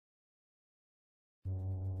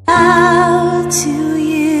To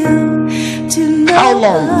you, to how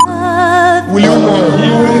long will you mourn?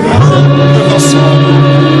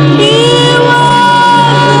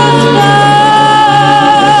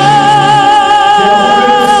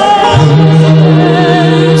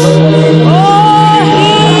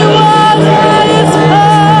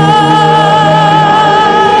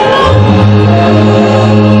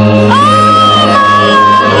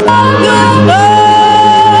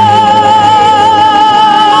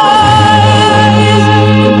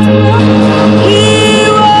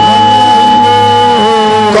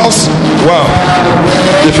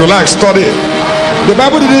 If you like, study. The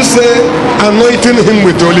Bible didn't say anointing him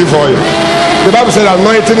with olive oil. The Bible said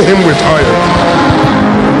anointing him with oil.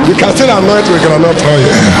 You can still anoint with granite oil.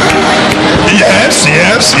 Yes.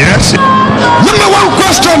 Number one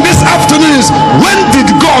question this afternoon is, when did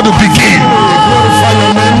God begin?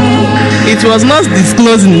 It was not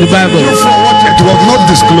disclosed in the Bible. It was not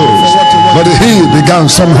disclosed, but he began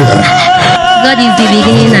somewhere. God is the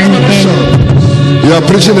beginning and the end. You are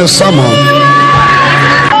preaching a sermon.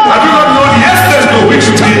 Which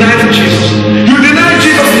you deny Jesus. You deny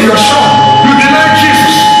Jesus in your shop. You deny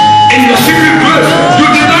Jesus in your secret place. You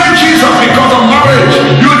deny Jesus because of marriage.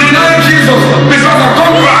 You deny Jesus because of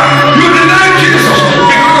contract. You deny Jesus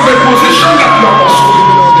because of a position that you are pursuing.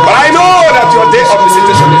 But I know that your day of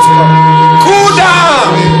visitation is coming. Cool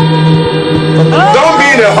down. Don't be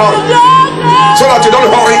in a hurry, so that you don't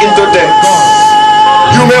hurry into death.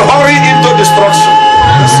 You may hurry into destruction.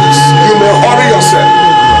 You may hurry yourself.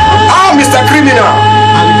 Mr. Criminal,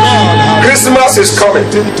 Christmas is coming.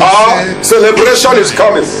 Celebration is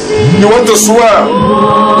coming. You want to swear.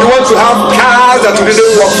 You want to have cars that you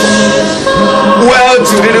didn't work for.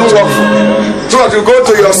 Wealth you didn't work for. So that you go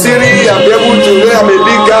to your city and be able to say, I'm a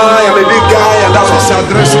big guy, and that's what's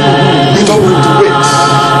addressing you. You don't want to wait.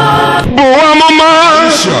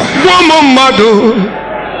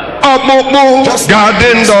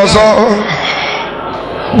 Garden does all.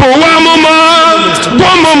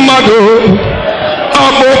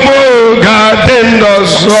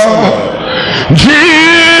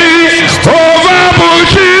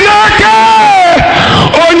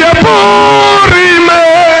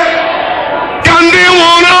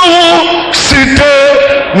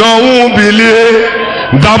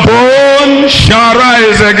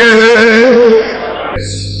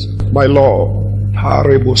 My Lord,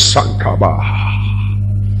 Haribo Sankaba.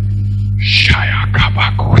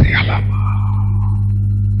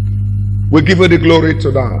 We give you the glory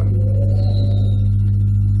to that.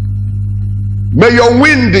 May your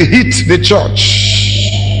wind hit the church.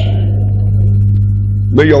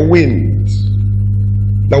 May your wind,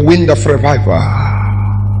 the wind of revival,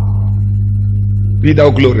 be thou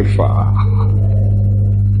glorified.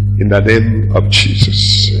 In the name of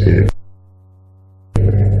Jesus.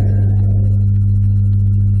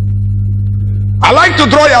 I like to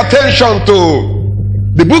draw your attention to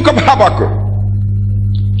the book of Habakkuk,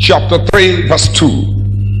 chapter 3, verse 2.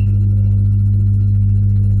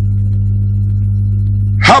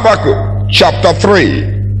 Habakkuk, chapter 3,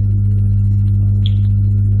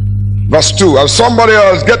 verse 2. And somebody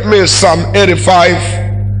else get me Psalm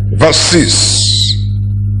 85, verse 6.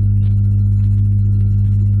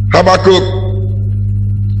 Habakkuk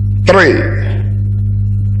 3,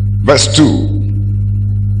 verse 2.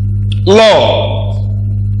 Lord,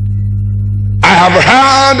 I have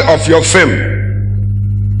heard of your fame.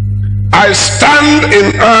 I stand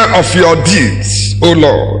in awe of your deeds, O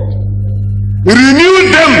Lord.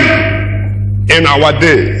 Renew them in our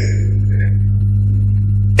days.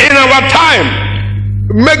 In our time,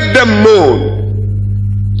 make them known.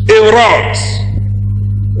 In wrath,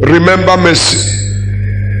 remember mercy.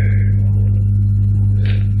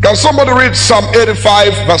 Can somebody read Psalm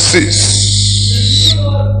 85, verse 6?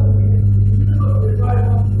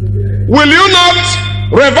 Will you not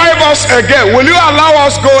revive us again? Will you allow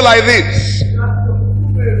us go like this?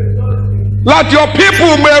 Let your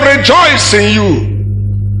people may rejoice in you.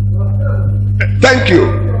 Thank you.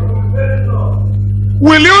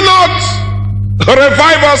 Will you not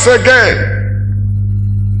revive us again?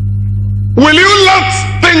 Will you let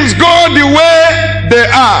things go the way they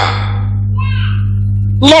are?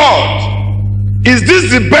 Lord, is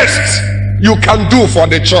this the best you can do for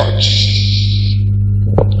the church?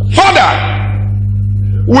 Father,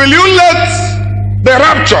 will you let the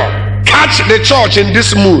rapture catch the church in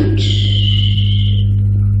this mood?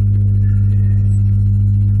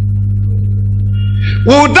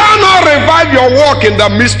 Will thou not revive your work in the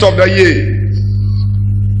midst of the year?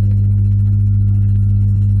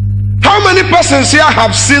 How many persons here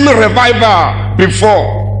have seen revival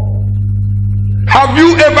before? Have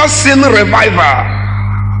you ever seen revival?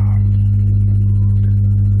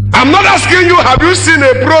 I'm not asking you, have you seen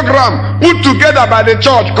a program put together by the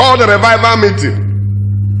church called the Revival Meeting?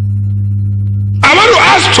 I want to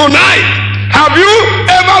ask tonight, have you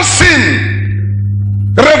ever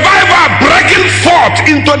seen revival breaking forth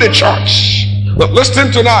into the church? But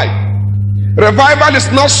listen tonight. Revival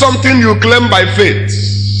is not something you claim by faith.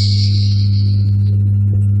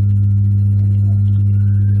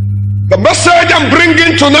 The message I'm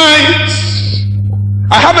bringing tonight,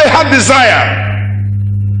 I have a heart desire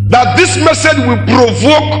that this message will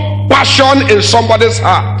provoke passion in somebody's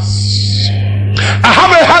heart. I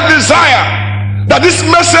have a heart desire that this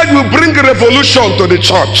message will bring revolution to the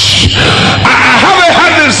church. I have a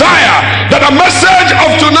heart desire that the message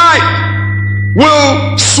of tonight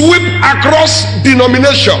will sweep across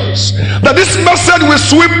denominations, that this message will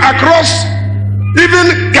sweep across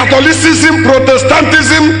even Catholicism,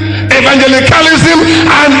 Protestantism, evangelicalism,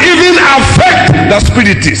 and even affect the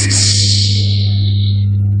spiritists.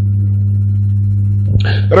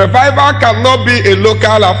 Revival cannot be a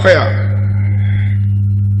local affair.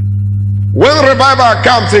 When revival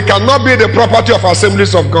comes, it cannot be the property of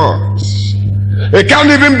Assemblies of God. It can't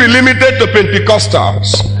even be limited to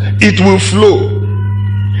Pentecostals. It will flow.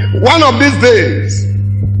 One of these days,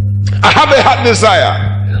 I have a heart desire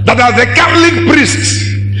that as the Catholic priest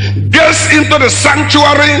gets into the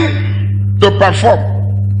sanctuary to perform,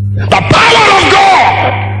 the power of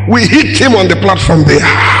God will hit him on the platform there,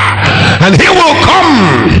 and he will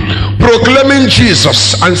come proclaiming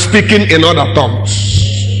Jesus and speaking in other tongues.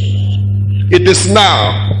 It is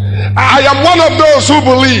now. I am one of those who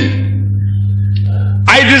believe,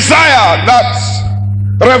 I desire that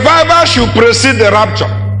revival should precede the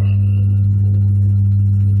rapture.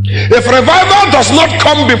 If revival does not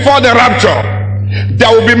come before the rapture, there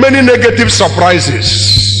will be many negative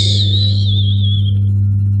surprises.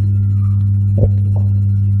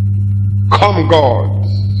 Come, God.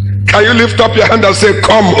 Can you lift up your hand and say,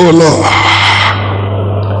 come, O Lord?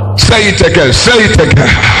 Say it again. Say it again.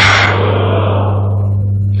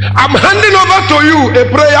 I'm handing over to you a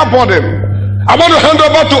prayer burden. I want to hand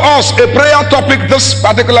over to us a prayer topic this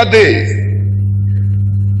particular day.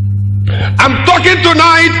 I'm talking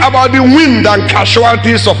tonight about the wind and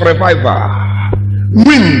casualties of revival.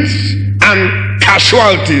 Wind and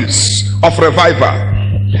casualties of revival.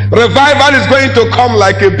 Revival is going to come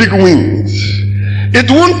like a big wind. It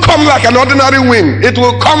won't come like an ordinary wind. It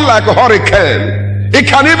will come like a hurricane. It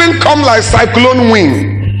can even come like cyclone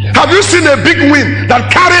wind. Have you seen a big wind that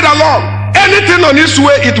carried along anything on its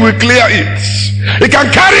way? It will clear it. It can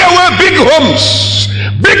carry away big homes,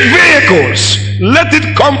 big vehicles. Let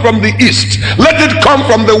it come from the east. Let it come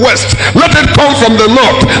from the west. Let it come from the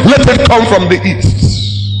north. Let it come from the east.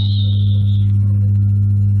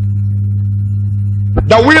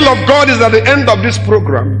 The will of God is at the end of this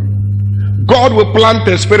program, God will plant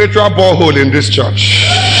a spiritual borehole in this church,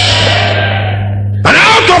 and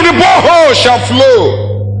out of the borehole shall flow.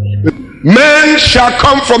 Men shall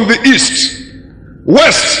come from the east,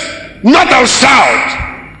 west, north and south,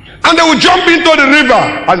 and they will jump into the river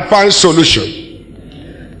and find solution.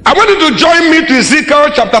 I want you to join me to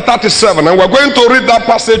Ezekiel chapter 37, and we're going to read that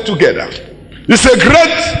passage together. It's a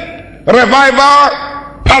great revival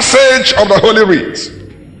passage of the Holy Writ.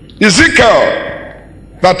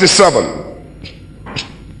 Ezekiel 37.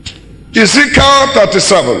 Ezekiel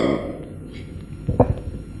 37.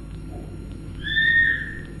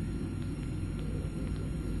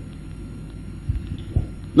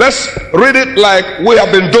 Let's read it like we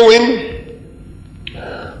have been doing.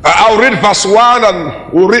 I'll read verse 1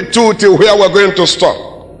 and we'll read 2 till where we're going to stop.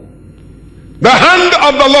 The hand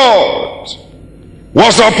of the Lord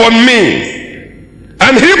was upon me,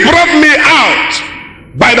 and he brought me out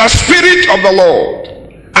by the Spirit of the Lord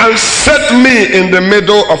and set me in the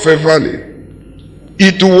middle of a valley.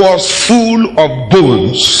 It was full of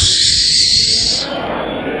bones.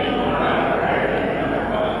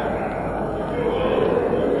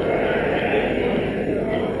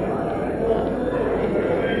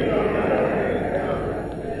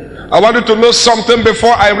 I want you to know something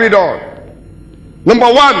before I read on. Number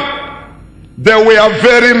one, there were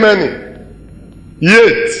very many,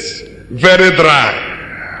 yet very dry.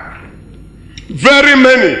 Very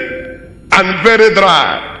many and very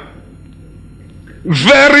dry.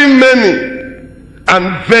 Very many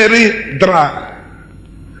and very dry.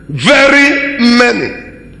 Very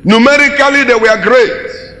many. Numerically they were great,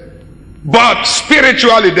 but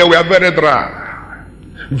spiritually they were very dry.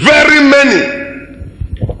 Very many.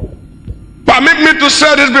 Permit me to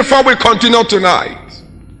say this before we continue tonight.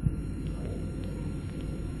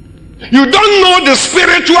 You don't know the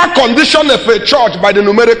spiritual condition of a church by the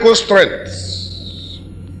numerical strength.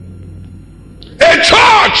 A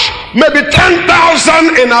church maybe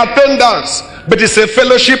 10,000 in attendance, but it's a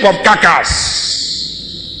fellowship of kakas.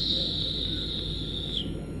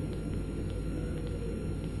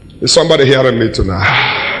 Is somebody hearing me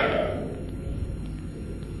tonight?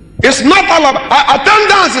 It's not all about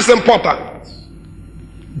attendance is important,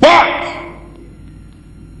 but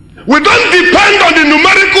we don't depend on the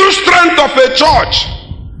numerical strength of a church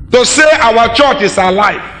to say our church is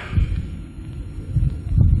alive.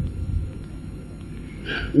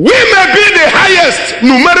 We may be the highest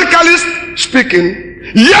numerically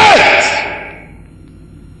speaking, yet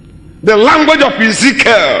the language of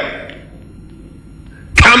Ezekiel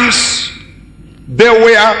comes. There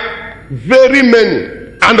were very many.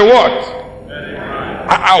 And what?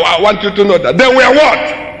 I want you to know that. There were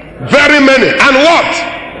what? Very many. And what?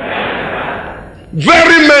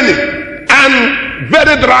 Very many. And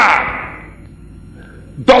very dry.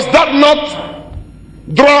 Does that not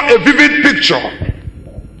draw a vivid picture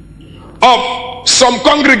of some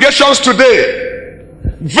congregations today?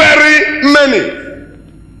 Very many.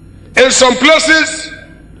 In some places,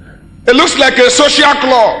 it looks like a social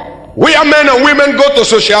club where men and women go to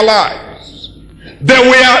socialize. There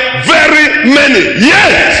were very many,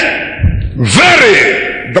 yet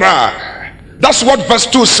very dry. That's what verse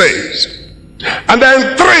 2 says. And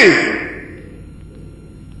then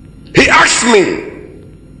 3, he asked me,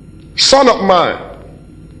 son of man,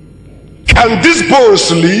 can these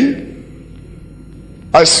bones live?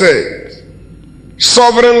 I said,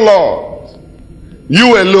 sovereign Lord,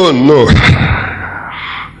 you alone know.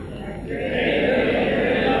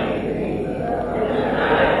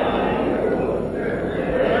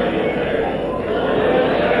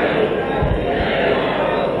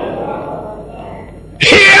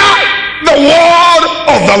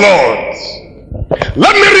 Of the Lord.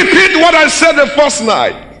 Let me repeat what I said the first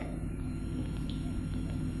night.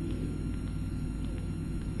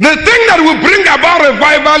 The thing that will bring about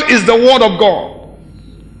revival is the word of God.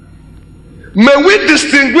 May we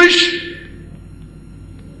distinguish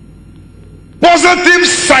positive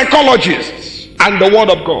psychologists and the word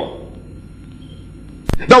of God.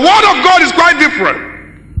 The word of God is quite different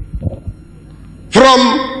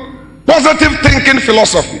from positive thinking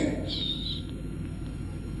philosophy.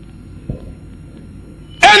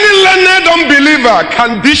 Any learned unbeliever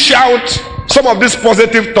can dish out some of these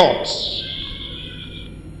positive thoughts.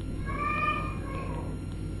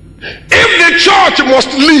 If the church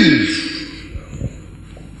must leave,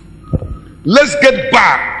 let's get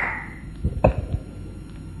back.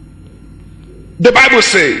 The Bible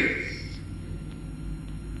says,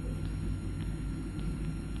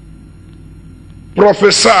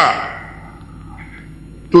 prophesy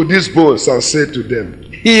to these bones and say to them,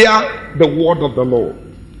 hear the word of the Lord.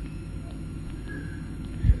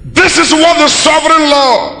 This is what the sovereign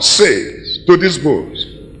Lord says to these bones.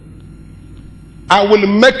 I will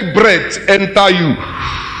make breath enter you,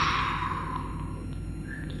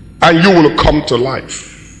 and you will come to life.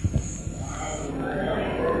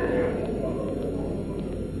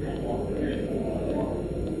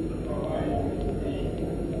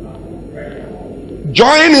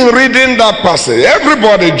 Join in reading that passage.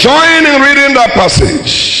 Everybody join in reading that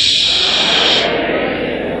passage.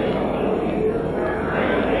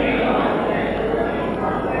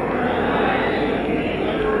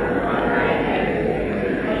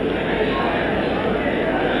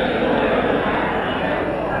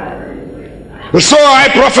 So I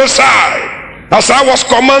prophesied as I was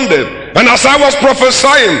commanded, and as I was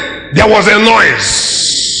prophesying, there was a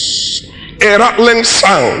noise, a rattling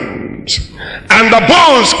sound, and the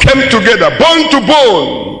bones came together, bone to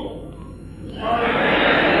bone.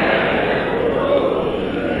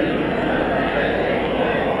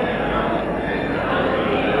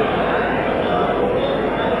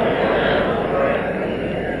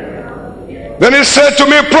 Then he said to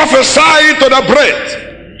me, prophesy to the breath.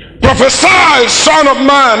 Prophesy, son of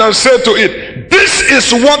man, and say to it, this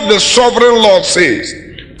is what the sovereign Lord says.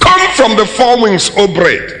 Come from the four wings, O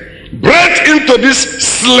breath. Breath into this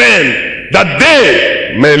slain, that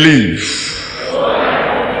they may live.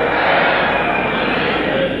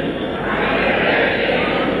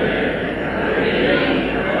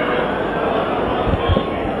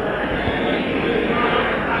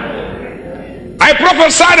 I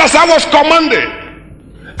prophesied as I was commanded.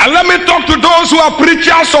 And let me talk to those who are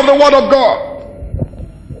preachers of the word of God.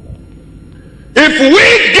 If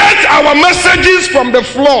we get our messages from the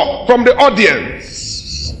floor, from the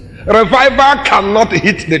audience, revival cannot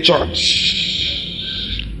hit the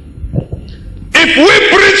church. If we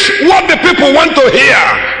preach what the people want to hear,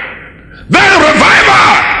 then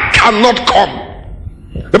revival cannot come.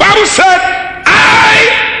 The Bible said,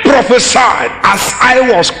 I prophesied as I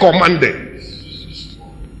was commanded.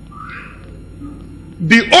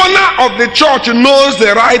 The owner of the church knows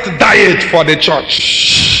the right diet for the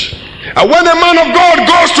church. And when a man of God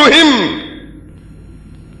goes to him,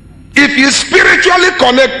 if he is spiritually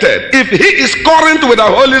connected, if he is current with the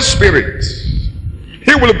Holy Spirit,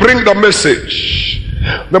 he will bring the message.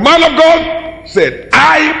 The man of God said,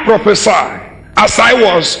 I prophesy as I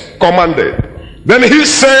was commanded. Then he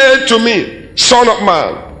said to me, Son of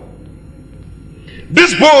man,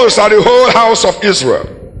 these bones are the whole house of Israel.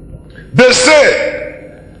 They say,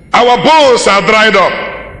 our bones are dried up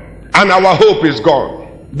and our hope is gone.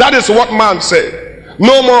 That is what man said.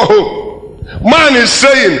 No more hope. Man is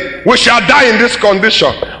saying we shall die in this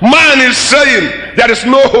condition. Man is saying there is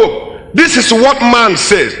no hope. This is what man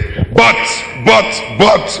says. But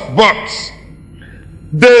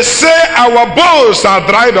they say our bones are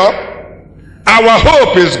dried up, our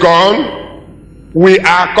hope is gone, we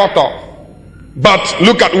are cut off. But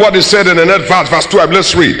look at what is said in the next verse, verse 12.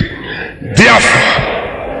 Let's read. Therefore,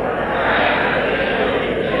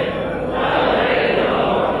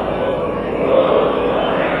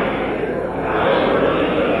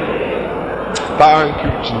 thank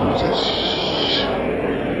you, Jesus.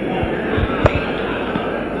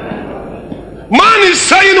 Man is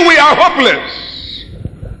saying we are hopeless.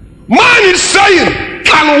 Man is saying,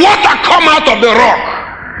 can water come out of the rock?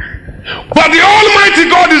 But the Almighty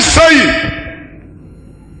God is saying,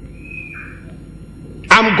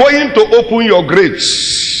 I'm going to open your graves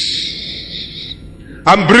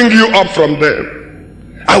and bring you up from there.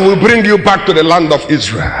 I will bring you back to the land of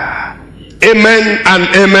Israel. Amen and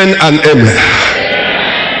amen and amen.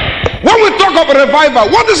 When we talk of revival,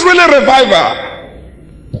 what is really revival?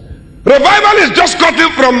 Revival is just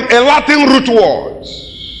gotten from a Latin root word,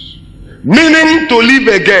 meaning to live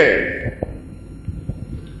again,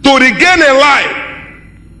 to regain a life,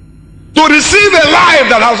 to receive a life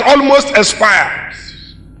that has almost expired,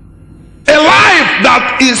 a life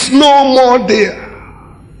that is no more there.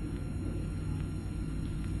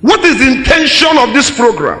 What is the intention of this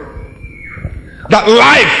program? That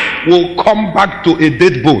life will come back to a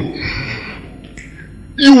dead bone.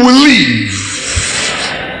 You will live.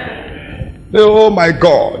 Oh my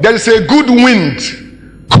God, there is a good wind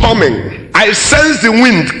coming. I sense the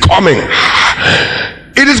wind coming.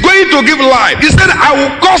 It is going to give life. He said, I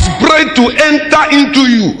will cause breath to enter into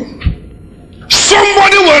you.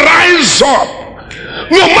 Somebody will rise up.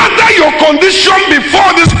 No matter your condition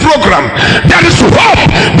before this program, there is hope,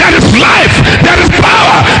 there is life, there is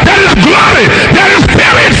power, there is glory, there is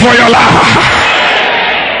spirit for your life.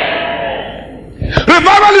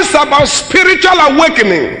 Revival is about spiritual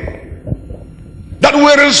awakening that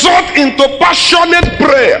will result into passionate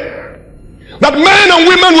prayer, that men and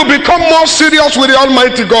women will become more serious with the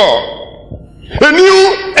Almighty God, a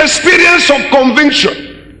new experience of conviction,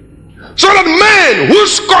 so that men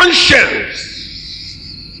whose conscience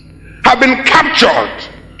have been captured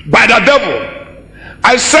by the devil,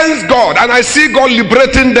 I sense God and I see God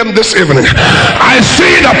liberating them this evening. I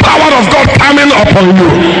see the power of God coming upon you.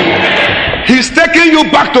 He's taking you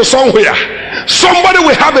back to somewhere. Somebody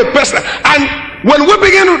will have a person. And when we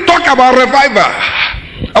begin to talk about revival,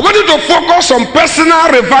 I want you to focus on personal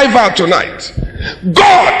revival tonight.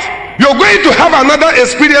 God, you're going to have another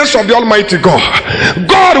experience of the Almighty God.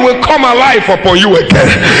 God will come alive upon you again.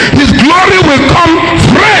 His glory will come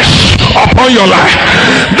fresh upon your life.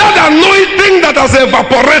 That anointing that has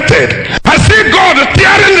evaporated, I see God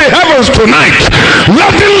tearing the heavens tonight,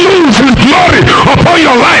 letting loose His glory upon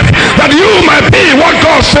your life, that you might be what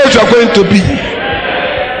God says you're going to be.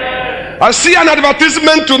 I see an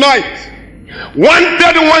advertisement tonight.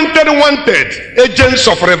 Wanted agents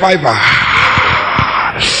of revival.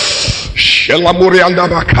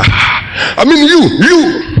 I mean, you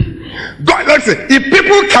God, let's say, if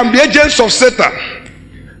people can be agents of Satan,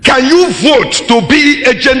 can you vote to be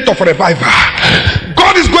agent of revival?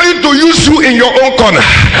 God is going to use you in your own corner.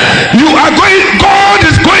 God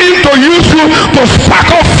is going to use you to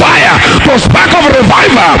spark up fire, to spark up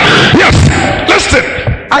revival. Yes, listen,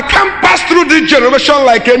 I can't pass through this generation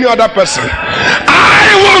like any other person.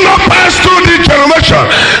 I will not pass through this generation.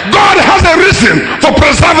 God has a reason for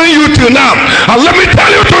preserving you till now. And let me tell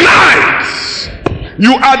you tonight,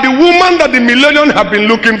 you are the woman that the millennium have been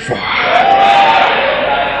looking for.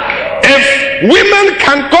 If women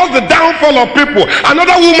can cause the downfall of people,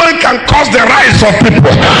 another woman can cause the rise of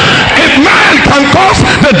people. If man can cause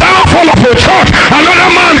the downfall of a church, another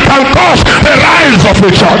man can cause the rise of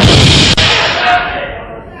a church.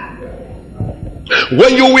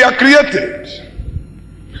 When you were created,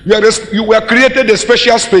 you were created a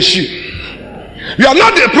special species. You are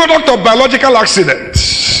not the product of biological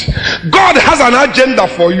accidents. God has an agenda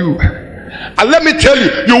for you. And let me tell you,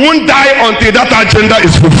 you won't die until that agenda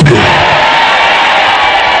is fulfilled.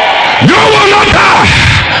 You will not die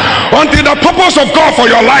until the purpose of God for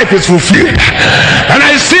your life is fulfilled. And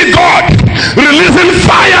I see God releasing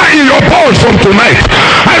fire in your bones from tonight.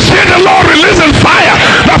 I see the Lord releasing fire.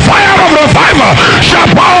 The fire of revival shall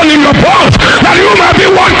burn in your bones, that you may be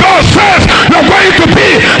what God says you're going to be,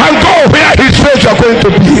 and go where He says you're going to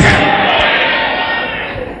be.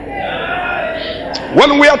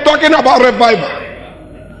 When we are talking about revival,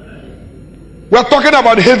 we are talking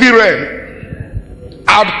about heavy rain,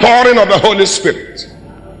 outpouring of the Holy Spirit.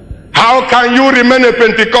 How can you remain a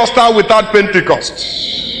Pentecostal without Pentecost?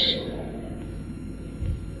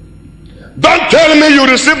 Don't tell me you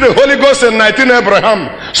received the Holy Ghost in 19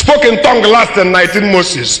 Abraham, spoke in tongue last in 19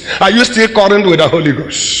 Moses. Are you still current with the Holy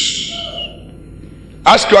Ghost?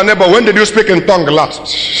 Ask your neighbor, when did you speak in tongue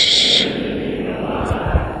last?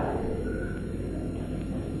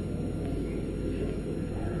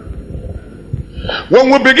 When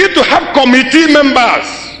we begin to have committee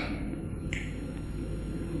members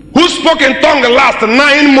who spoke in tongue last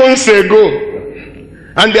 9 months ago,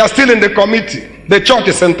 and they are still in the committee, the church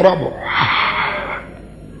is in trouble.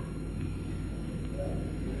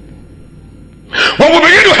 When we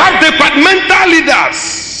begin to have departmental leaders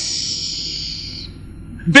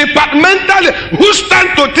who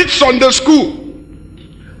stand to teach Sunday school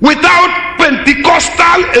without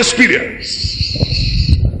Pentecostal experience,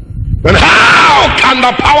 then how can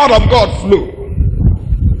the power of God flow?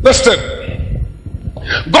 Listen,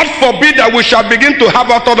 God forbid that we shall begin to have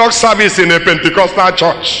Orthodox service in a Pentecostal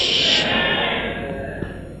church.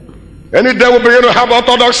 Any day we begin to have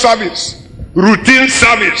Orthodox service, routine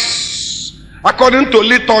service, according to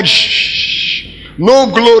liturgy, no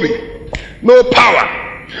glory, no power.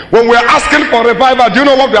 When we are asking for revival, do you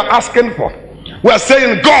know what we are asking for? We are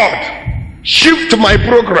saying, God, shift my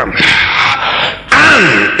program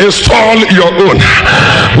and install your own.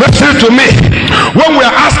 Listen to me. When we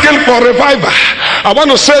are asking for revival, I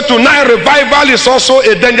want to say tonight, revival is also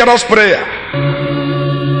a dangerous prayer.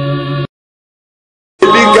 I'm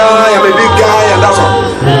a big guy, and that's all.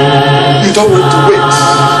 You don't want to wait.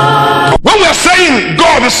 When we are saying,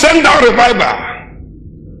 God, send down revival,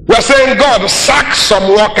 we are saying, God, sack some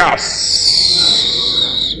workers.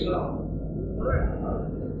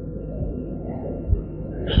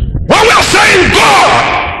 When we are saying,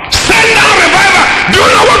 God, send down revival, do you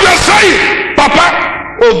know what we are saying? Papa,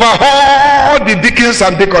 overhaul the deacons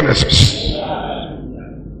and deaconesses.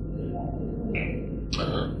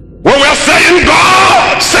 When we are saying,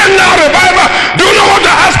 God, send down revival, do you know what we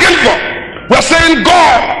are asking for? We are saying,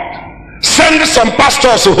 God, send some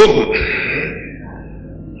pastors home.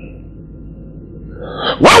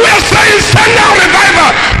 When we are saying, send down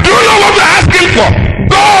revival, do you know what we are asking for?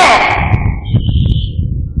 God,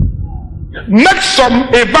 make some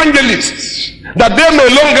evangelists that they may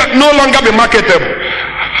no longer be marketable.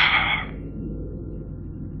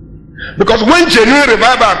 Because when genuine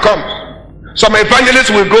revival comes, some evangelists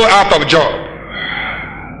will go out of job.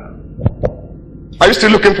 Are you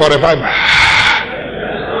still looking for revival?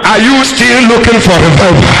 Are you still looking for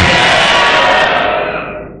revival?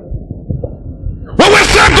 When we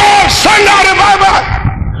say, God, send out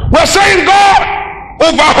revival, we're saying, God,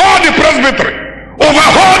 overhaul the presbytery,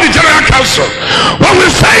 overhaul the general council. When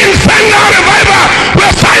we're saying, send out revival,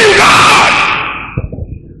 we're saying, God,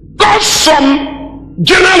 some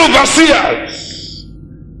general overseers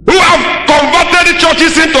who have converted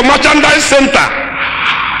churches into merchandise center,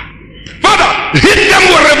 Father, hit them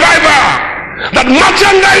with revival, that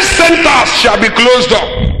merchandise centers shall be closed up.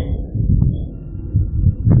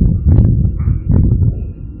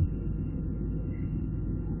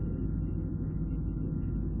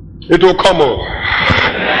 It will come over.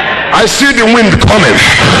 I see the wind coming.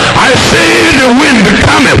 I see the wind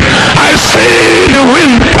coming. I see the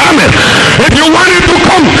wind coming. If you want it to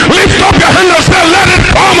come, lift up your hand and say, let it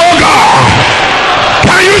come, oh God.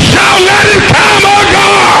 Can you shout, let it come, oh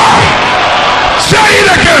God? Say it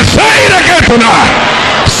again tonight.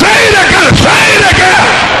 Say it again.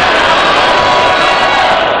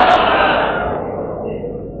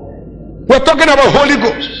 We're talking about Holy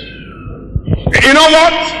Ghost. You know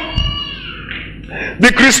what?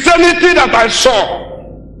 The Christianity that I saw,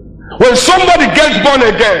 when somebody gets born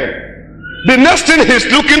again, the next thing he's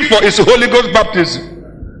looking for is Holy Ghost baptism.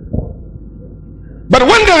 But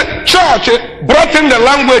when the church brought in the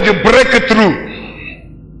language breakthrough,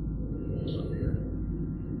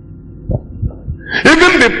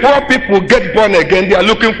 even the poor people get born again, they are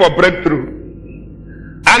looking for breakthrough.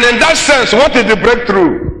 And in that sense, what is the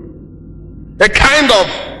breakthrough? A kind of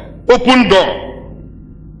open door.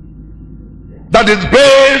 that is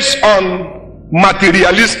based on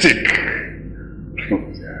materialistic.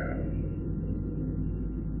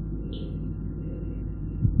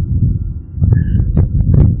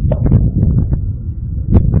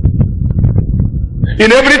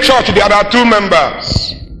 In every church there are two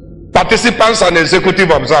members, participants and executive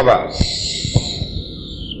observers.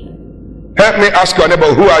 Help me ask your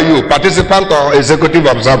neighbor, who are you, participant or executive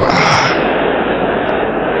observer?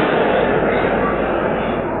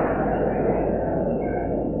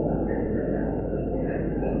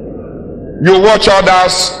 You watch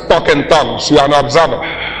others talk in tongues, you are an observer.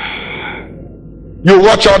 You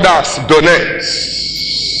watch others donate.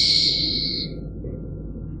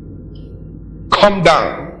 Calm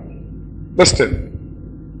down. Listen.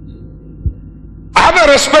 I have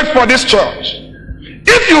a respect for this church.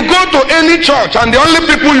 If you go to any church and the only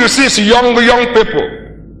people you see is young people,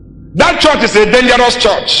 that church is a dangerous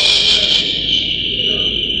church.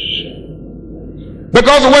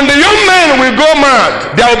 Because when the young men will go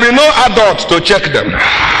mad, there will be no adults to check them.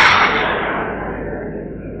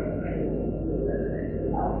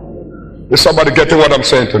 Is somebody getting what I'm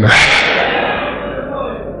saying tonight?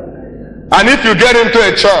 And if you get into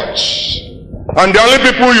a church and the only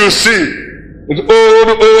people you see is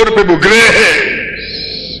old people, gray hairs,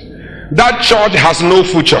 that church has no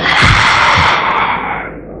future.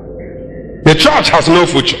 The church has no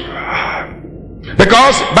future.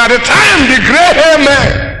 Because by the time the gray hair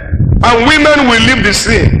men and women will leave the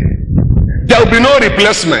scene, there will be no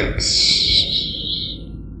replacement.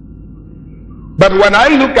 But when I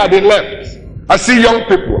look at the left, I see young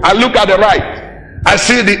people. I look at the right, I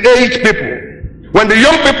see the aged people. When the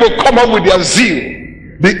young people come up with their zeal,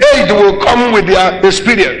 the aged will come with their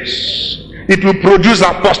experience. It will produce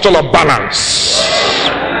an apostle of balance.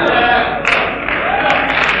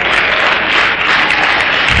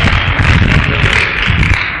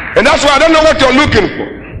 And that's why I don't know what you're looking for.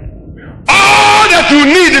 All that you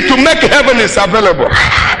need to make heaven is available.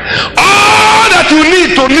 All that you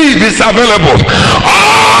need to live is available.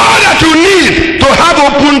 All that you need to have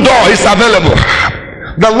open door is available.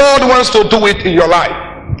 The Lord wants to do it in your life.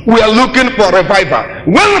 We are looking for revival.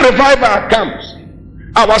 When revival comes,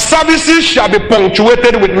 our services shall be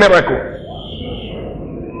punctuated with miracles.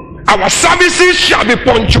 Our services shall be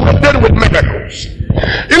punctuated with miracles.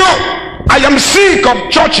 You know, I am sick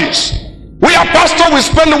of churches where a pastor will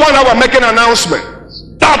spend 1 hour making announcements,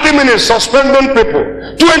 30 minutes suspending people,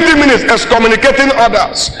 20 minutes excommunicating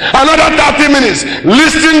others, another 30 minutes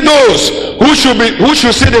listing those who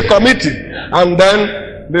should see the committee, and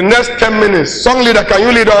then the next 10 minutes, song leader, can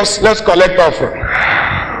you lead us? Let's collect offering.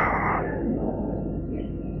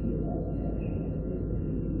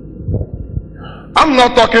 I'm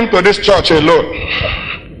not talking to this church alone.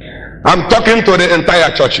 I'm talking to the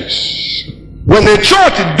entire churches. When the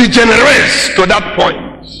church degenerates to that point,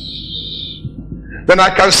 then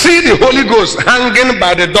I can see the Holy Ghost hanging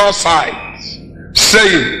by the door side,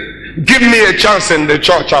 saying, give me a chance in the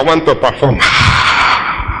church, I want to perform.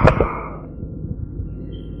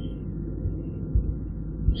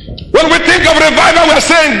 When we think of revival, we are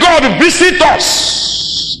saying, God, visit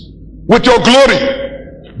us with your glory.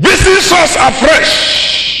 Visit us afresh.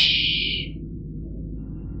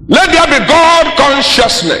 Let there be God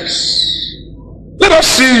consciousness. Let us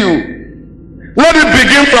see you. Let it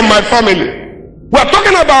begin from my family. We are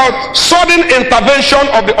talking about sudden intervention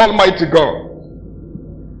of the Almighty God.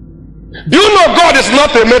 Do you know God is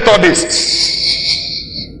not a Methodist?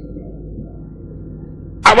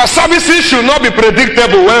 Our services should not be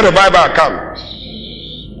predictable when revival comes.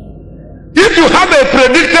 If you have a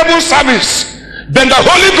predictable service, then the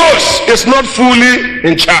Holy Ghost is not fully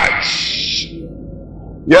in charge.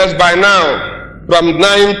 Yes, by now, from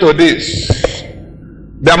 9 to this,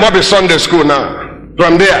 there must be Sunday school now.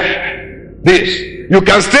 From there, this. You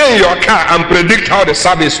can stay in your car and predict how the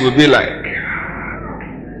service will be like.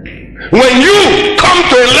 When you come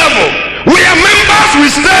to a level where members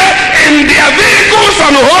will stay in their vehicles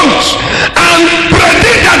and homes and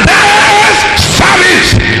predict the day's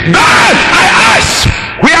service, then I ask,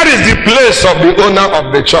 where is the place of the owner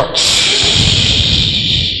of the church?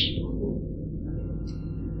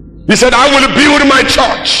 He said, I will build my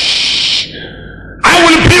church. I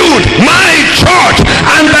will build my church,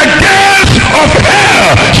 and the gates of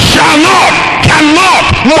hell shall not, cannot,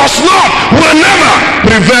 must not, will never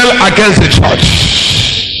prevail against the church.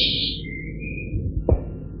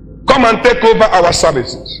 Come and take over our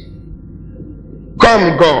services.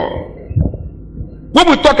 Come, God. When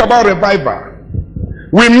we talk about revival,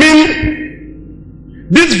 we mean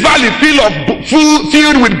this valley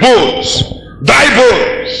filled with bones, dry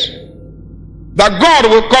bones, that God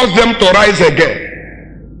will cause them to rise again.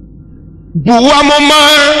 Buamoma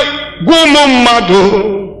Gumumado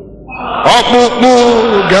Okpupu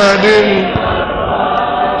Garden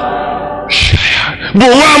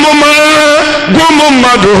Buamoma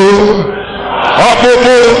Gumumado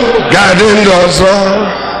Okpupu Garden Dozo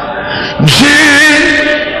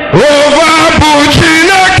Jehovah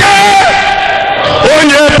Bujinaka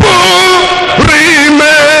Onye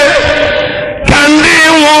Purime Kandi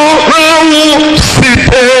Rawu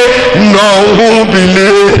Site No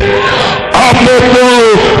Bile Okpupu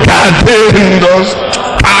Garden Dozo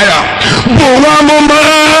Aya Buamoma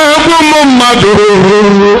Gumumado.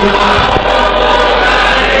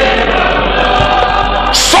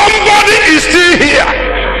 Somebody is still here.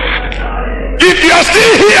 If you are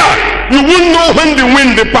still here, you won't know when the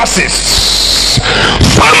wind passes.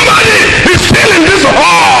 Somebody is still in this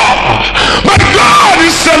hall, but God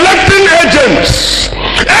is selecting agents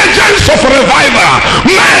of revival,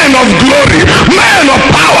 men of glory, men of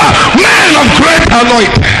power, men of great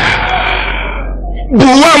anointing.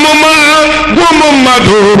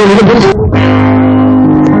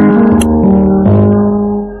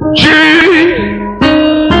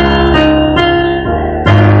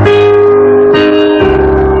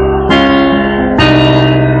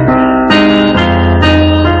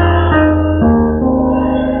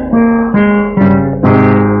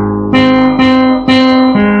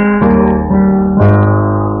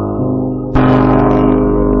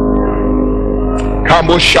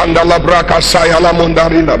 Shanda la braka sayala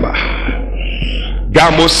mondarinaba.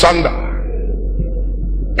 Gamosanda.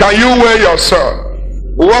 Can you wear yourself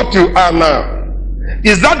what you are now?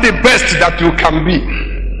 Is that the best that you can be?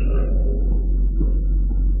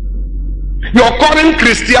 Your current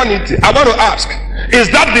Christianity, I want to ask, is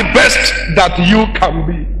that the best that you can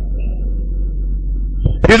be?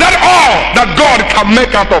 Is that all that God can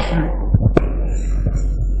make out of you?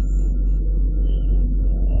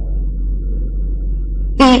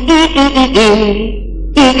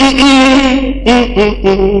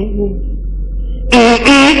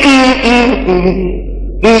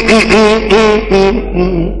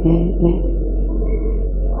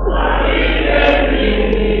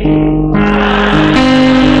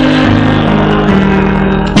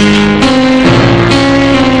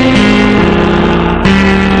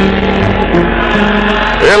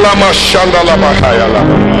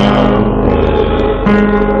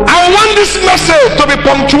 I want this message to be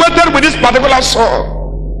punctuated with this particular song.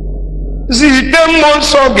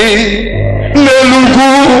 Zidemonsogi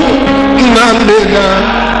Nelugu Nandega.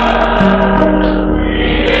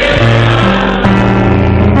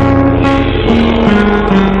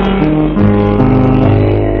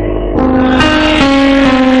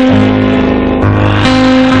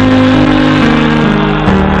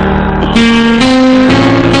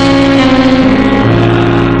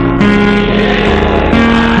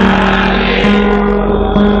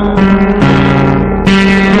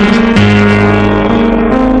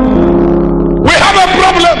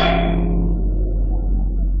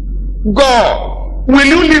 Will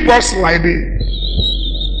you leave us like this?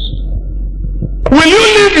 Will you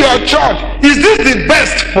leave your church? Is this the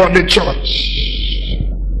best for the church?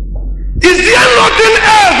 Is there nothing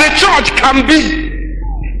else the church can be?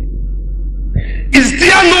 Is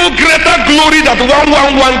there no greater glory that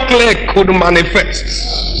 111 clerk could manifest?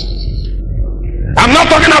 I'm not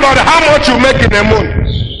talking about how much you make in a month.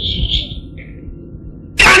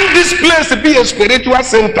 Can this place be a spiritual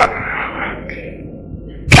center?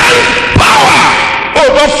 Can power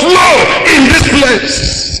overflow in this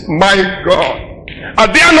place? My God, are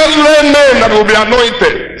there not men that will be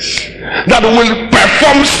anointed, that will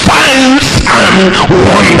perform signs and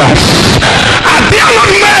wonders? Are there not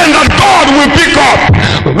men that God will pick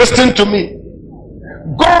up? Listen to me.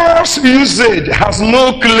 God's usage has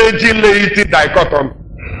no clergy-laity dichotomy.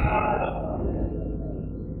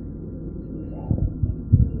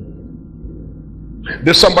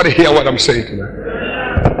 Did somebody hear what I'm saying tonight?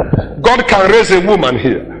 God can raise a woman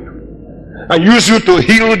here and use you to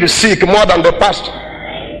heal the sick more than the pastor.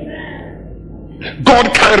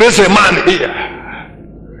 God can raise a man here.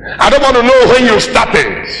 I don't want to know when you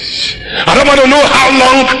started. I don't want to know how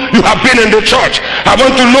long you have been in the church. I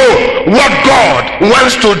want to know what God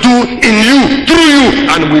wants to do in you, through you,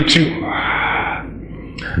 and with you.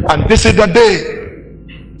 And this is the day.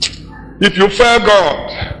 If you fail God,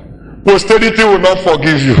 posterity will not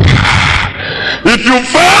forgive you. If you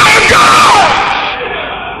fail God,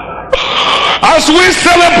 as we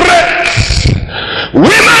celebrate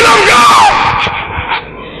women of God,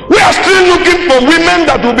 we are still looking for women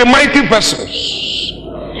that will be mighty vessels,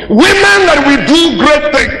 women that will do great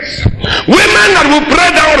things, women that will pray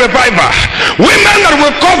down revival, women that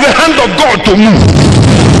will cause the hand of God to move.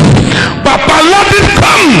 But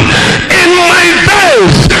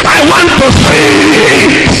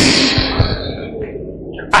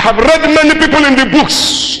have read many people in the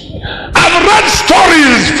books. I've read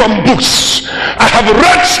stories from books. I have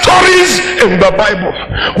read stories in the Bible.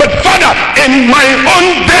 But Father, in my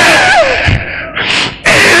own day,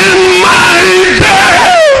 in my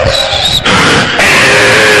days,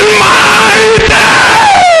 in my days.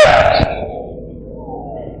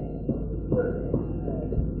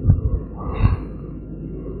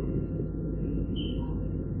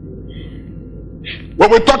 When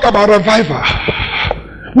we talk about revival,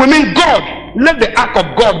 we mean God, let the ark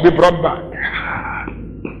of God be brought back.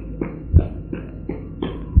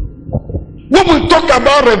 When we talk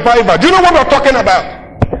about revival, do you know what we're talking about?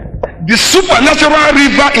 The supernatural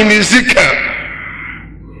river in Ezekiel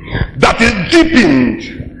that is deepened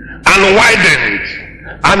and widened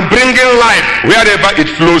and bringing life wherever it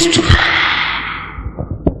flows to.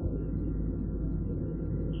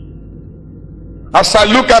 As I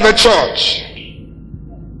look at the church,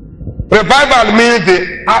 revival means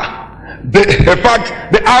the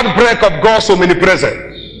outbreak of God's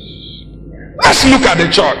omnipresence. Let's look at the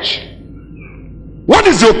church. What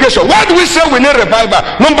is the occasion? Why do we say we need revival?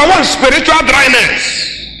 Number one, spiritual dryness.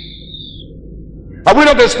 Are we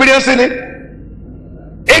not experiencing it?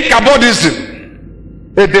 Ichabodism,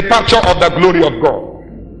 a departure of the glory of God.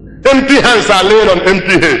 Empty hands are laid on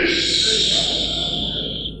empty heads.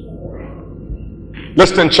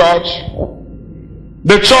 Listen, church.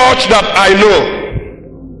 The church that I know,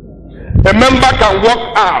 a member can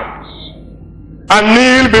walk out and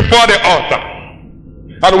kneel before the altar.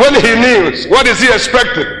 And when he kneels, what is he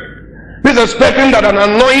expecting? He's expecting that an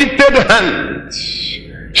anointed hand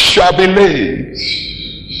shall be laid.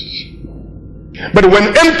 But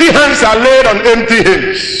when empty hands are laid on empty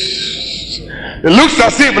heads, it looks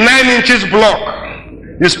as if 9 inches block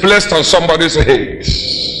is placed on somebody's head.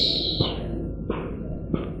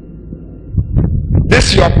 This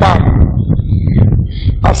is your part.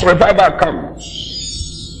 As revival comes,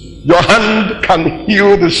 your hand can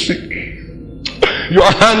heal the sick. Your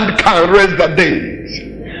hand can raise the dead.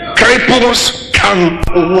 Cripples can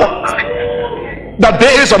walk. The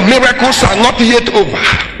days of miracles are not yet over.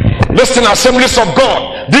 Listen, Assemblies of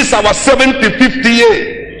God, this is our 75th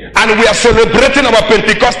year, and we are celebrating our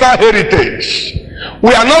Pentecostal heritage.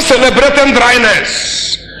 We are not celebrating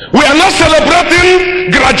dryness. We are not celebrating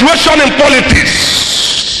graduation in politics.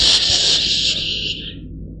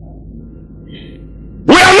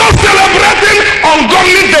 We are not celebrating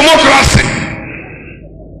ungodly democracy.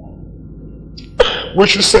 We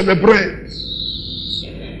should celebrate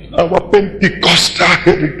our Pentecostal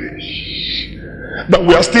heritage, that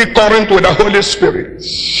we are still current with the Holy Spirit,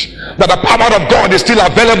 that the power of God is still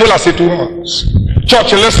available as it was.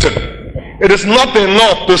 Church, listen, it is not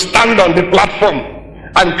enough to stand on the platform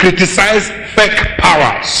and criticize fake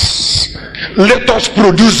powers. Let us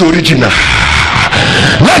produce original.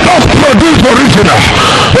 Let us produce original.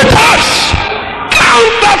 Because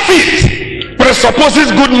counterfeit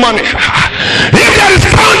presupposes good money. If there is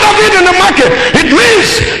counterfeit in the market, it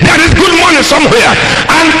means there is good money somewhere.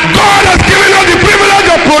 And God has given us the privilege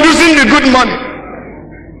of producing the good money.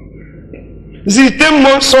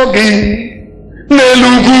 Zitemo sogi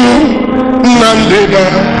nelugu nandeba.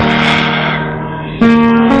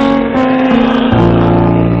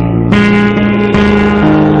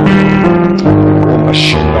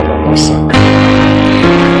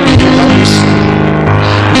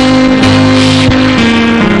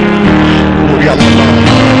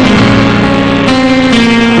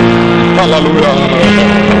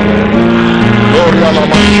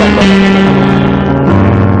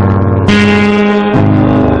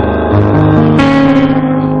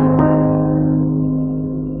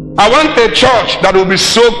 I want a church that will be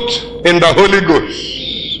soaked in the Holy Ghost,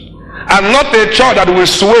 and not a church that will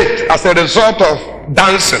sweat as a result of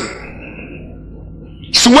dancing.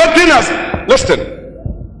 Sweating as, listen,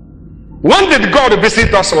 when did God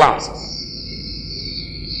visit us last?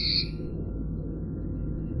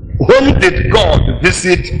 When did God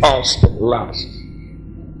visit us last?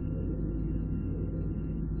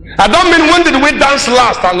 I don't mean when did we dance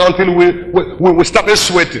last and until we started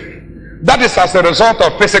sweating. That is as a result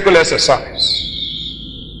of physical exercise.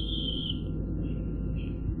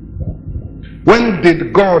 When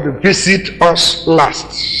did God visit us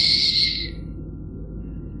last?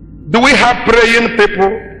 Do we have praying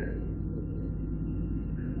people?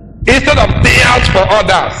 Instead of tears for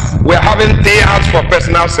others, we're having tears for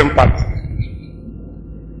personal sympathy.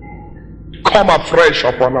 Come afresh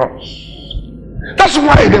upon us. That's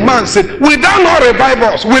why the man said, without no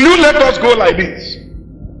revivals, will you let us go like this?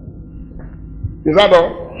 Is that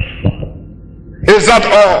all? Is that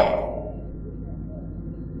all?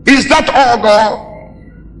 Is that all, God?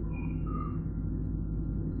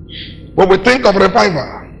 when we think of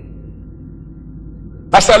revival.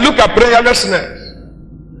 As I look at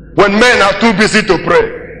prayerlessness, when men are too busy to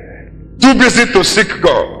pray, too busy to seek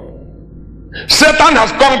God, Satan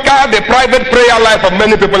has conquered the private prayer life of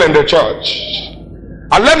many people in the church.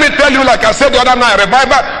 And let me tell you, like I said the other night,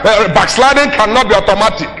 revival, backsliding cannot be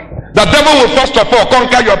automatic. The devil will first of all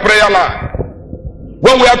conquer your prayer life.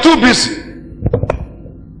 When we are too busy,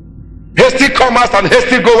 hasty comers and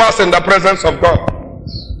hasty goers in the presence of God,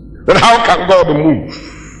 then how can God move?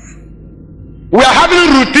 We are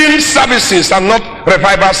having routine services and not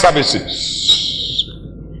revival services.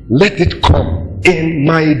 Let it come in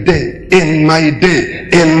my day, in my day,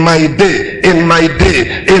 in my day, in my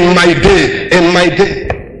day, in my day, in my day.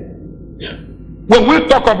 When we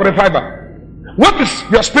talk of revival, what is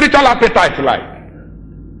your spiritual appetite like?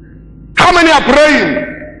 How many are praying?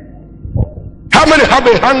 How many have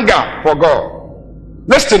a hunger for God?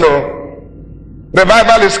 Listen,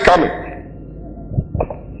 revival is coming.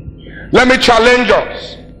 Let me challenge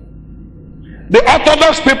us. The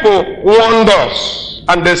Orthodox people warned us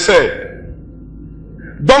and they said,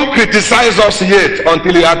 don't criticize us yet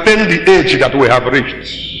until you attain the age that we have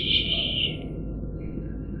reached.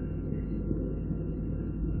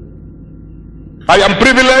 I am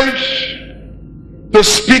privileged to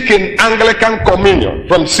speak in Anglican communion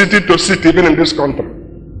from city to city, even in this country.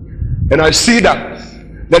 And I see that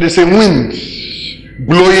there is a wind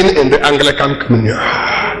blowing in the Anglican communion.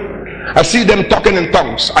 I see them talking in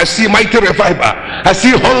tongues. I see mighty revival. I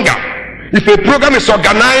see hunger. If a program is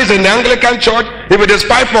organized in the Anglican church, if it is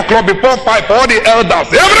 5 o'clock, before 5, all the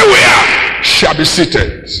elders everywhere shall be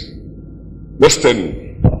seated. Listen.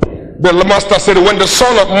 The master said, when the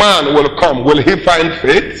Son of Man will come, will he find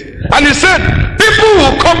faith? And he said, people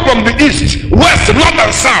will come from the east, west, north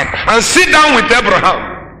and south and sit down with Abraham.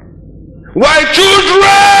 While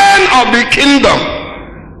children of the kingdom,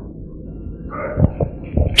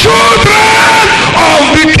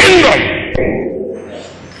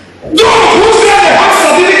 those who say they have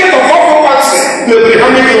certificate of occupancy, the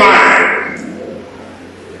Abrahamic line,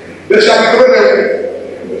 they shall be thrown away.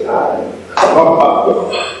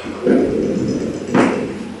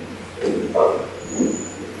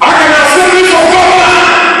 I can assembly for government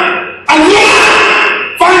and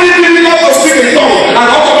find it difficult to speak in tongues, and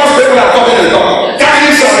Orthodox people are talking in tongues.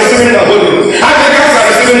 Catholics are receiving the Holy Ghost, Anglicans are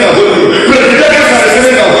receiving the Holy Ghost, Presbyterians are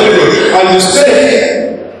receiving the Holy Ghost, and you stay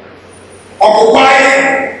occupy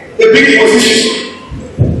a big position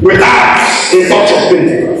without a touch of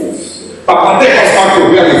Pentecost. But take us back to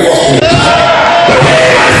where we first met. The way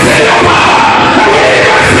I say your power, the way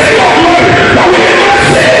I say your glory, the way I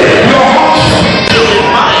say your heart.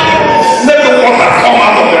 Let the water come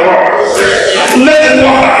out of the rock. Let the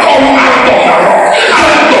water come out of the rock.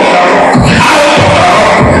 Out of the rock. Out of the rock.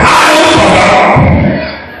 Out of the rock.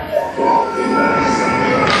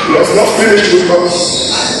 Let's not finish with us.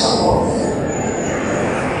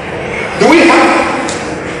 Do we have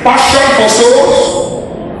passion for souls?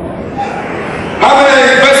 How many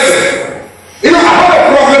are invested? You know, I have a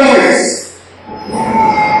problem with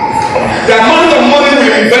the amount of money we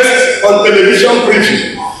invest on television preaching.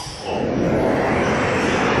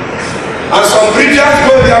 And some preachers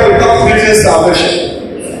go there without preaching salvation.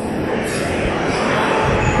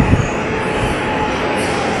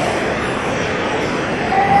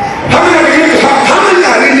 How many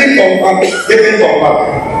are really getting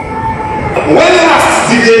compatible? When last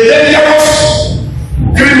did a dangerous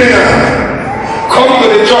criminal come to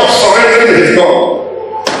the church surrendering his God?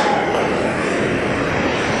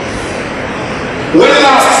 When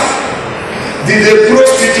last did a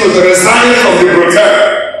prostitute resign from the brothel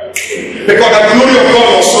because the glory of God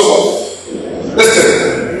was so much? Listen,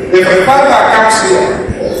 if a father comes here,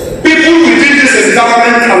 people within this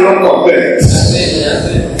environment cannot compare.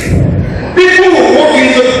 People will walk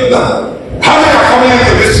into how many are coming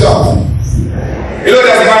into this shop? You know,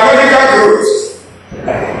 there's biological growth.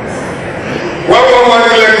 One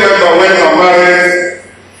clinic member went and married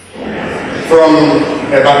from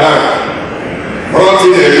Ibadan, brought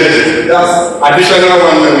in a lady. That's additional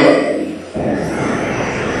one member.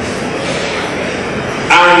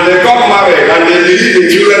 And they got married and they believe the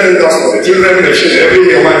children industry, the children machine, every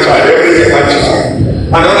year one child, every year one child.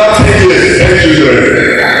 Another 10 years, 10 children.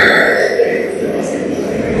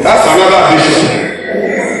 That's another addition.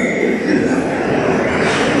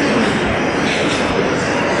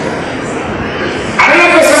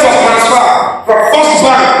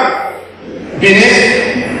 Benin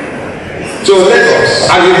to Lagos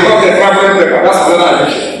and you got the traveling paper. That's another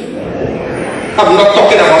addition. I'm not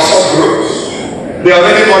talking about soft growth. They are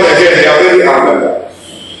already born again, they are already out.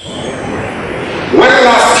 When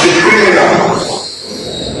last the criminal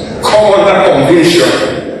come come under conviction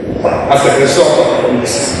as a result of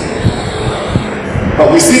this.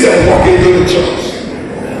 But we see them walking into the church.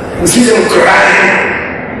 We see them crying.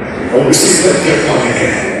 And we see them get born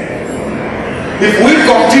again. If we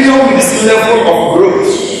continue with this level of growth,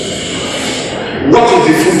 what is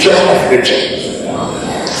the future of the church?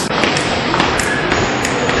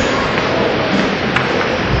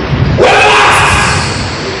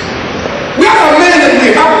 We are men and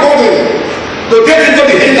we have money to get into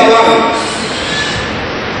the hinterland.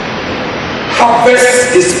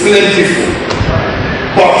 Harvest is plentiful,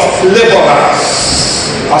 but laborers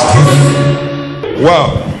are few. Well,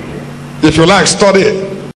 if you like, study